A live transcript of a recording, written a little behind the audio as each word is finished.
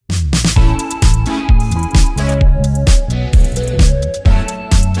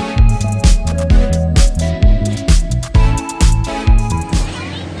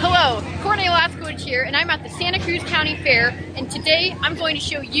going to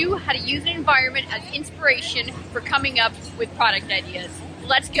show you how to use an environment as inspiration for coming up with product ideas.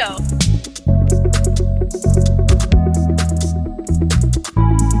 Let's go.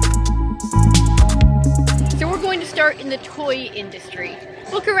 So we're going to start in the toy industry.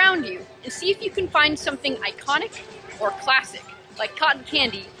 Look around you and see if you can find something iconic or classic, like cotton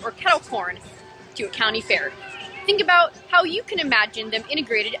candy or kettle corn, to a county fair. Think about how you can imagine them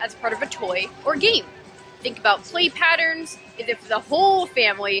integrated as part of a toy or game. Think about play patterns, if for the whole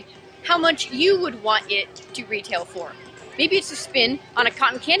family, how much you would want it to retail for. Maybe it's a spin on a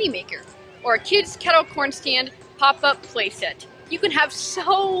cotton candy maker, or a kid's kettle corn stand pop-up playset. You can have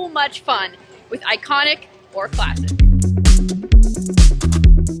so much fun with iconic or classic.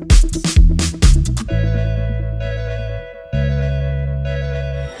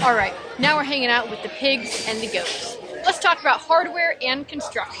 Alright, now we're hanging out with the pigs and the goats. Let's talk about hardware and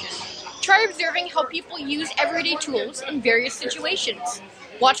construction. Try observing how people use everyday tools in various situations.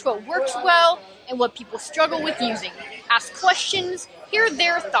 Watch what works well and what people struggle with using. Ask questions, hear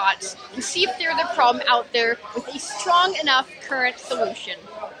their thoughts, and see if there's a problem out there with a strong enough current solution.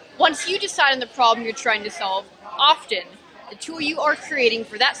 Once you decide on the problem you're trying to solve, often the tool you are creating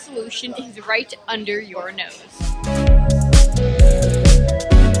for that solution is right under your nose.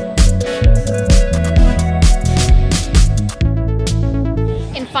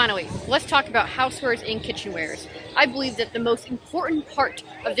 And finally, let's talk about housewares and kitchenwares. I believe that the most important part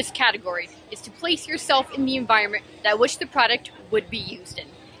of this category is to place yourself in the environment that which the product would be used in.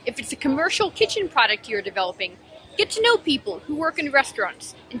 If it's a commercial kitchen product you're developing, get to know people who work in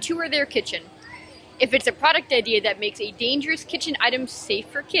restaurants and tour their kitchen. If it's a product idea that makes a dangerous kitchen item safe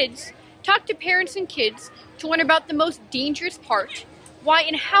for kids, talk to parents and kids to learn about the most dangerous part, why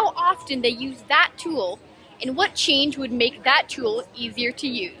and how often they use that tool, and what change would make that tool easier to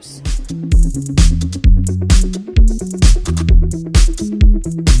use.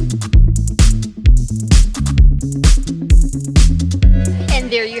 And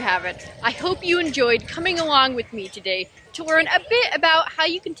there you have it. I hope you enjoyed coming along with me today to learn a bit about how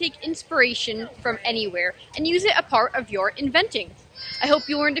you can take inspiration from anywhere and use it a part of your inventing. I hope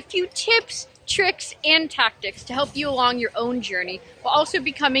you learned a few tips, tricks, and tactics to help you along your own journey while also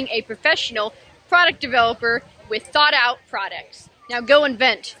becoming a professional product developer with thought-out products. Now go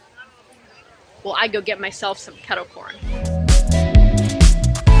invent. Well, I go get myself some kettle corn.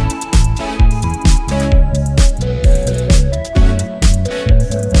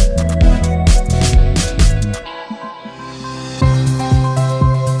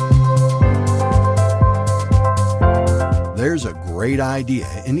 There's a great idea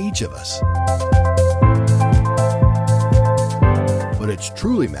in each of us. But it's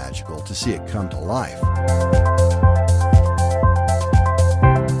truly magical to see it come to life.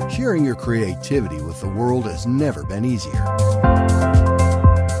 Sharing your creativity with the world has never been easier.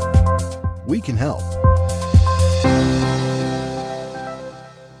 We can help.